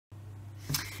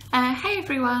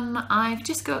everyone, I've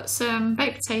just got some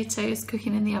baked potatoes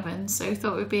cooking in the oven, so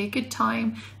thought it would be a good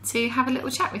time to have a little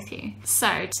chat with you.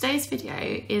 So today's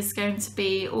video is going to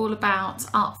be all about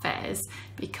art fairs,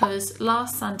 because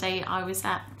last Sunday I was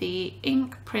at the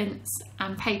Ink, Prints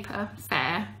and Paper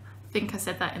fair. I think I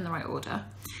said that in the right order.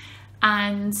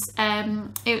 And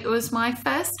it was my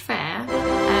first fair,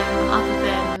 other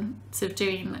than sort of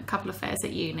doing a couple of fairs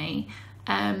at uni.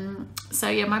 So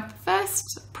yeah, my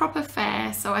first proper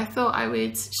fair, so I thought I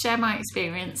would share my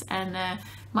experience and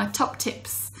my top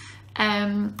tips.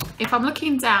 If I'm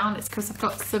looking down, it's because I've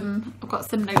got some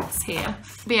notes here.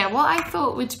 But yeah, what I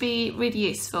thought would be really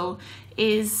useful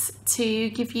is to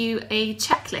give you a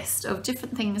checklist of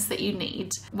different things that you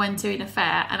need when doing a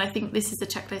fair, and I think this is a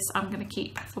checklist I'm going to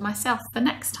keep for myself for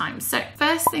next time. So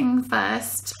first thing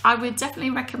first, I would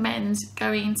definitely recommend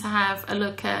going to have a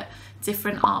look at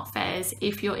different art fairs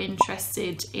if you're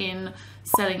interested in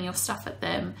selling your stuff at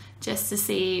them, just to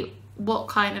see what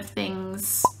kind of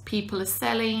things people are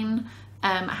selling,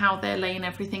 how they're laying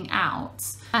everything out.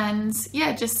 And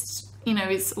yeah, just, you know,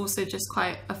 it's also just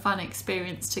quite a fun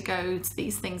experience to go to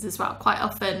these things as well. Quite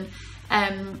often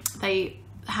they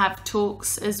have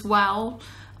talks as well.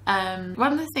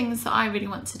 One of the things that I really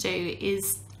want to do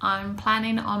is I'm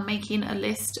planning on making a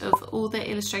list of all the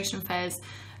illustration fairs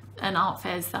and art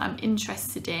fairs that I'm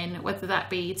interested in, whether that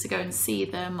be to go and see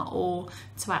them or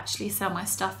to actually sell my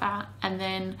stuff at, and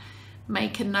then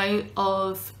make a note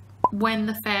of when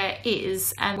the fair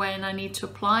is and when I need to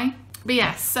apply. But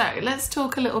yeah, so let's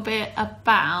talk a little bit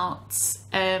about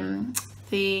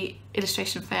the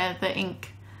illustration fair, the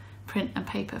Ink, Print and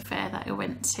Paper fair that I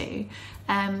went to.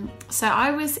 So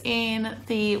I was in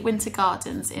the Winter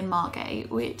Gardens in Margate,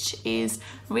 which is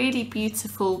really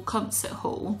beautiful concert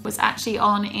hall. It was actually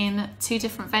on in two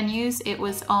different venues. It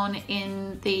was on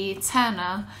in the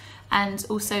Turner and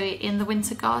also in the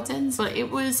Winter Gardens, but it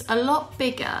was a lot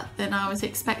bigger than I was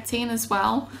expecting as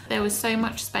well. There was so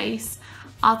much space.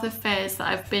 Other fairs that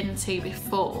I've been to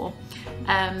before,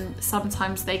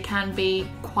 sometimes they can be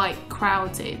quite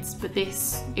crowded, but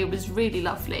it was really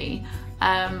lovely,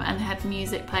 and had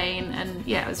music playing, and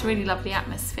yeah, it was a really lovely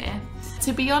atmosphere.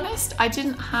 To be honest, I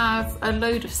didn't have a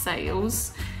load of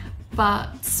sales,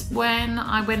 but when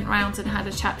I went round and had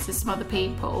a chat to some other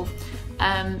people,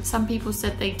 some people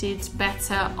said they did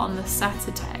better on the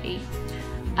Saturday.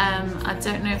 I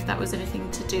don't know if that was anything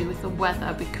to do with the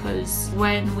weather, because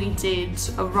when we did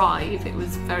arrive it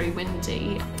was very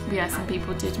windy. But yeah, some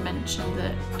people did mention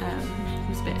that it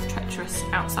was a bit treacherous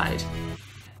outside.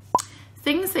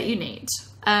 Things that you need.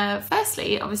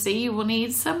 Firstly, obviously you will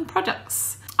need some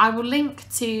products. I will link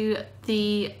to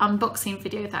the unboxing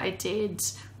video that I did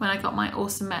when I got my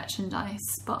Awesome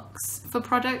Merchandise box. For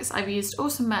products, I've used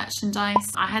Awesome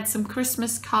Merchandise. I had some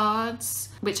Christmas cards,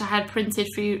 which I had printed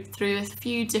through a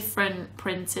few different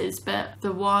printers, but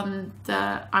the one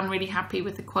that I'm really happy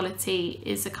with the quality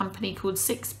is a company called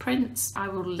Six Prints. I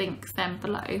will link them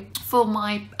below. For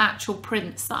my actual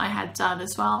prints that I had done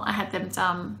as well, I had them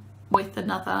done with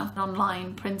another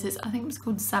online printers. I think it was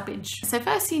called Savage. So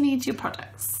first you need your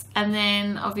products, and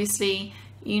then obviously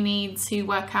you need to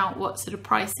work out what sort of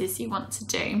prices you want to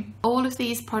do. All of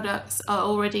these products are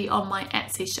already on my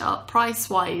Etsy shop. Price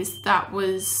wise, that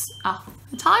was,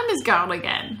 the time is gone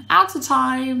again, out of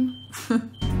time.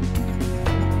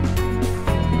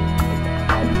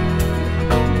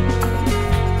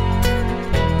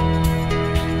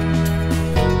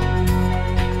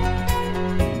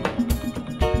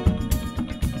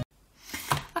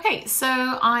 So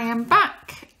I am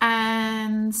back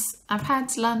and I've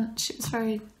had lunch. It was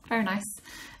very, very nice.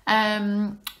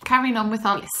 Carrying on with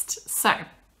our list. So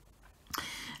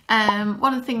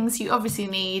one of the things you obviously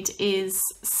need is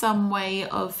some way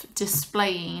of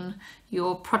displaying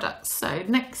your products. So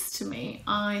next to me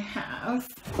I have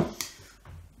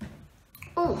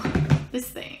this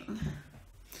thing,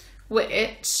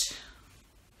 which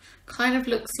kind of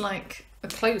looks like a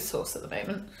clothes horse at the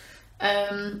moment.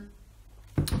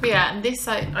 But yeah, and this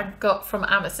I got from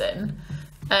Amazon.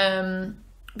 But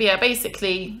yeah,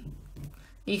 basically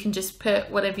you can just put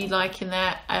whatever you like in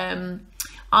there.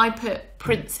 I put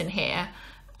prints in here,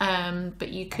 but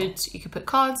you could put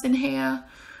cards in here,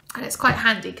 and it's quite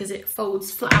handy because it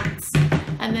folds flat.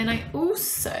 And then I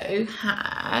also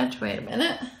had, wait a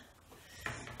minute,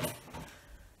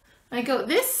 I got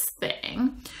this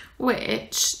thing,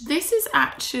 which this is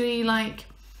actually like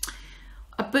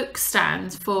a book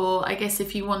stand for, I guess,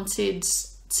 if you wanted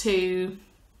to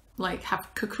like have a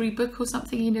cookery book or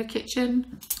something in your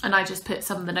kitchen. And I just put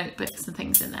some of the notebooks and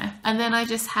things in there. And then I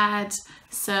just had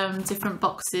some different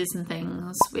boxes and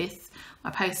things with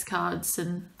my postcards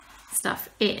and stuff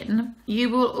in. You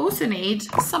will also need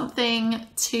something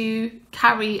to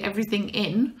carry everything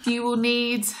in. You will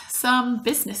need some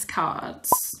business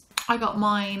cards. I got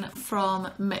mine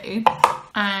from Moo,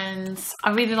 and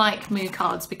I really like Moo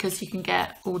cards because you can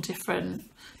get all different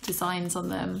designs on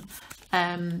them.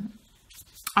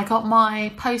 I got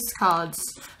my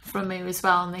postcards from Moo as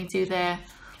well, and they do their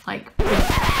like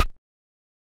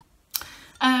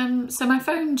so my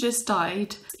phone just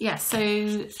died. Yeah, so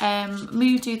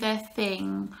Moo do their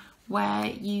thing where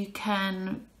you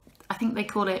can, I think they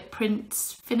call it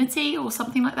Printfinity or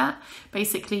something like that.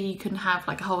 Basically you can have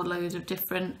like a whole load of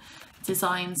different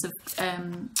designs of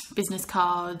business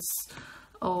cards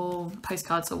or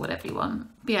postcards or whatever you want.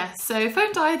 But yeah, so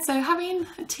phone died, so having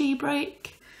a tea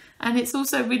break. And it's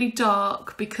also really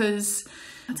dark because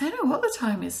I don't know what the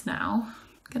time is now.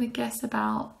 I'm gonna guess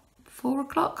about 4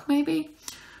 o'clock maybe.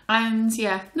 And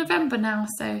yeah, November now,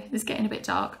 so it's getting a bit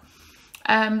dark.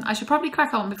 I should probably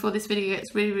crack on before this video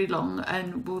gets really, really long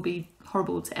and will be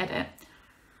horrible to edit.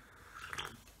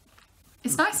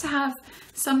 It's nice to have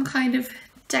some kind of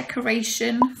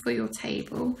decoration for your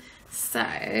table. So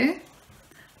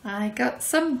I got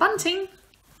some bunting.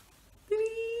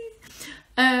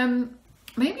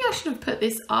 Maybe I should have put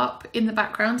this up in the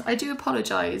background. I do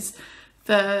apologise.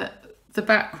 The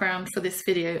background for this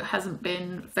video hasn't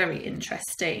been very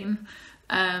interesting.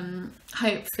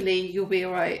 Hopefully you'll be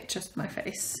alright, just my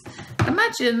face.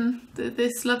 Imagine that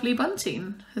this lovely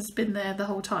bunting has been there the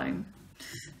whole time.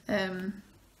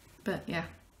 But yeah,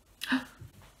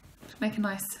 make a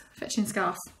nice fetching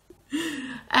scarf.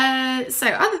 So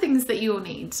other things that you'll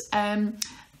need.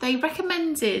 They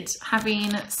recommended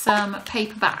having some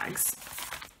paper bags,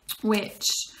 which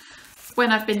when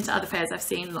I've been to other fairs, I've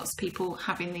seen lots of people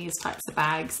having these types of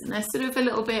bags, and they're sort of a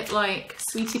little bit like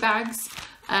sweetie bags.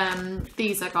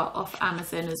 These I got off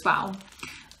Amazon as well.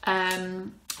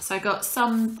 So I got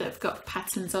some that have got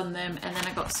patterns on them, and then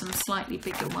I got some slightly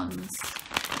bigger ones,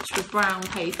 which were brown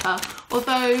paper.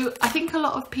 Although I think a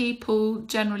lot of people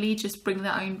generally just bring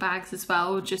their own bags as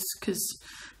well, just because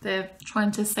they're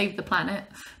trying to save the planet.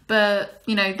 But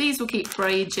you know, these will keep for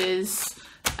ages.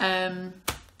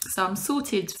 So I'm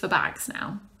sorted for bags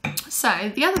now.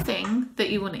 So the other thing that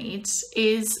you will need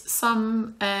is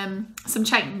some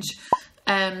change,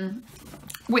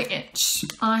 which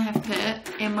I have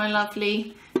put in my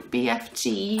lovely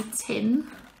BFG tin.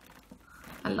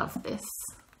 I love this,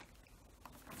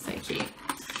 so cute.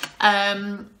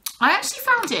 I actually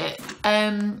found it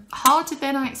harder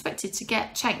than I expected to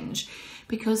get change,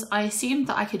 because I assumed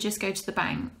that I could just go to the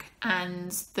bank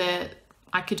and that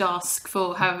I could ask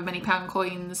for however many pound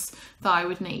coins that I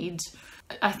would need.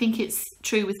 I think it's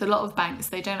true with a lot of banks,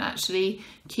 they don't actually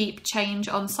keep change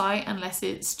on site unless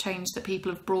it's change that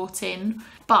people have brought in,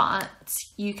 but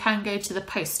you can go to the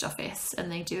post office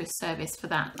and they do a service for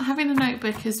that. Having a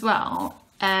notebook as well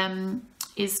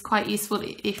is quite useful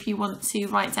if you want to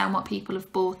write down what people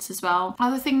have bought as well.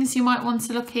 Other things you might want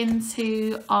to look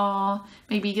into are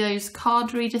maybe those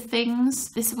card reader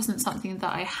things. This wasn't something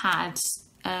that I had,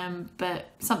 but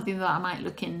something that I might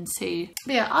look into.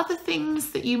 But yeah, other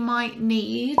things that you might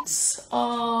need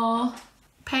are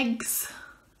pegs,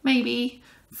 maybe,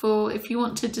 for if you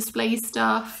want to display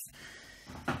stuff.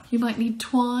 You might need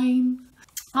twine.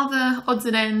 Other odds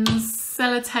and ends,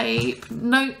 sellotape,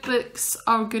 notebooks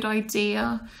are a good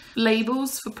idea.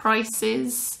 Labels for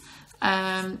prices.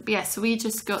 Yeah, so we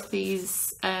just got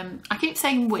these, I keep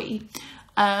saying we,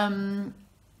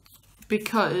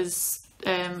 because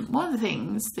one of the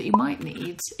things that you might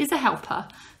need is a helper.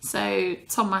 So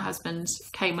Tom, my husband,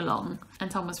 came along and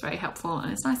Tom was very helpful,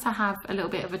 and it's nice to have a little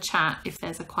bit of a chat if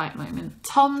there's a quiet moment.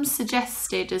 Tom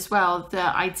suggested as well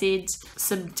that I did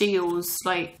some deals,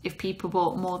 like if people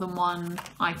bought more than one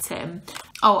item.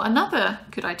 Oh, another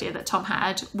good idea that Tom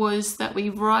had was that we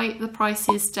write the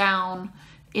prices down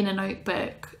in a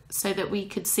notebook so that we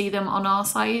could see them on our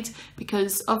side,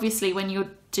 because obviously when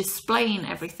you're displaying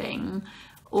everything,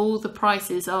 all the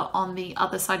prices are on the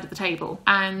other side of the table,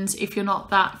 and if you're not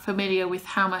that familiar with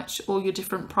how much all your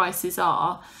different prices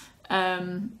are,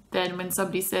 then when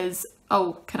somebody says,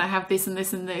 oh, can I have this and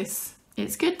this and this,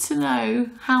 it's good to know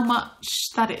how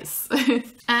much that is.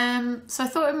 So I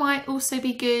thought it might also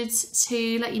be good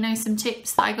to let you know some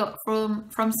tips that I got from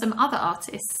some other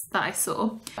artists that I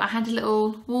saw. I had a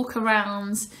little walk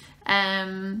around,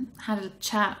 had a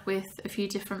chat with a few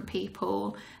different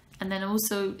people, and then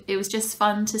also it was just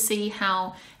fun to see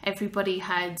how everybody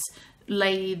had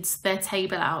laid their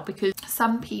table out, because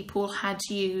some people had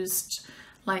used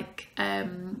like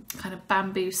kind of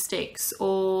bamboo sticks,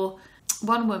 or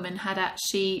one woman had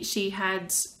actually, she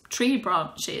had tree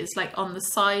branches like on the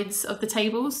sides of the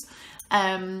tables,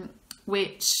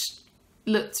 which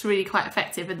looked really quite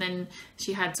effective, and then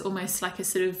she had almost like a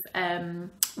sort of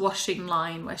washing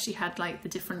line where she had like the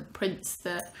different prints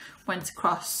that went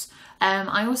across.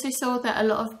 I also saw that a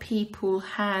lot of people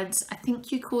had, I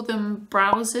think you call them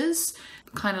browsers,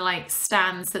 kind of like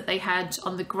stands that they had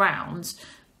on the ground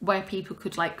where people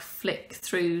could like flick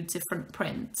through different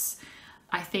prints.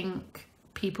 I think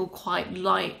people quite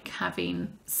like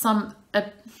having some,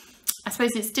 I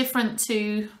suppose it's different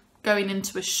to going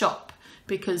into a shop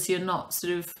because you're not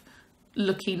sort of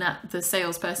looking at the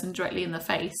salesperson directly in the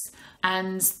face.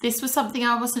 And this was something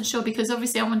I wasn't sure, because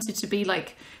obviously I wanted to be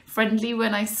like friendly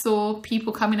when I saw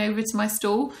people coming over to my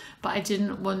stall, but I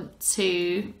didn't want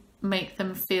to make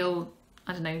them feel,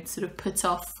 I don't know, sort of put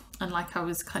off and like I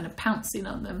was kind of pouncing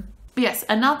on them. But yes,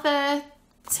 another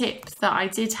tip that I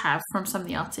did have from some of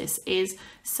the artists is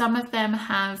some of them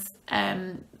have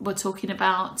were talking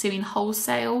about doing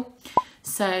wholesale.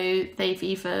 So they've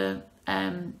either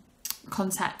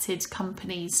contacted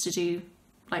companies to do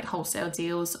like wholesale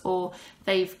deals, or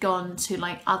they've gone to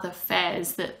like other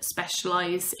fairs that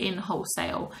specialize in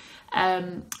wholesale.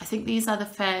 I think these other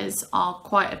fairs are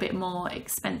quite a bit more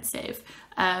expensive,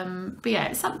 but yeah,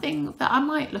 it's something that I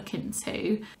might look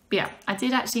into. But yeah, I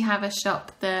did actually have a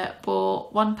shop that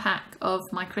bought 1 pack of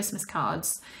my Christmas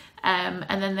cards,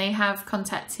 and then they have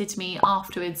contacted me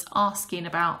afterwards asking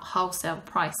about wholesale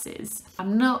prices.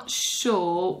 I'm not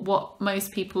sure what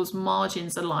most people's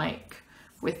margins are like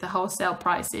with the wholesale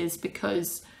prices,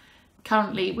 because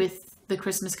currently with the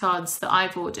Christmas cards that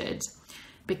I've ordered,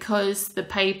 because the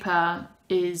paper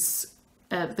is,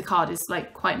 the card is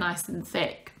like quite nice and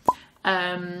thick,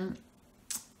 I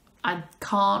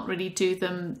can't really do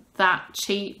them that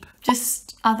cheap.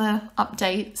 Just other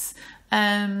updates.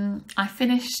 I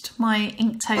finished my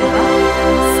Inktober,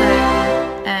 so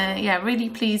yeah, really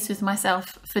pleased with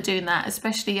myself for doing that,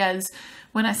 especially as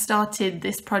when I started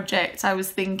this project I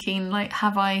was thinking like,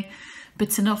 have I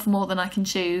bitten off more than I can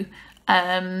chew?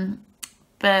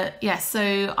 But yeah,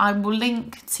 so I will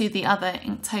link to the other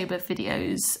Inktober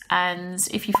videos, and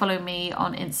if you follow me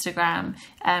on Instagram,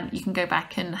 you can go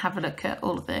back and have a look at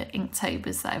all of the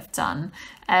Inktobers that I've done.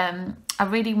 I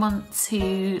really want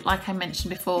to, like I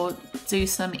mentioned before, do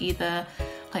some either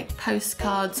like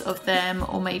postcards of them,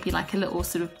 or maybe like a little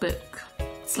sort of book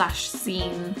slash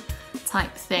zine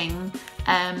type thing.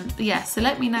 But yeah, so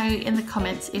let me know in the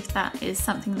comments if that is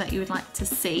something that you would like to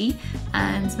see,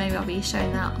 and maybe I'll be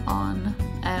showing that on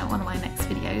one of my next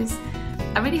videos.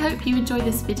 I really hope you enjoyed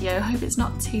this video. I hope it's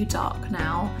not too dark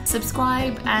now.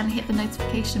 Subscribe and hit the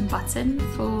notification button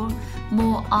for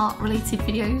more art related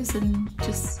videos and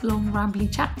just long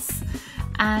rambly chats.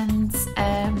 And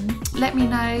let me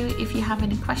know if you have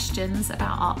any questions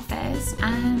about art fairs,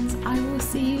 and I will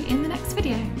see you in the next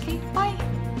video. Okay, bye.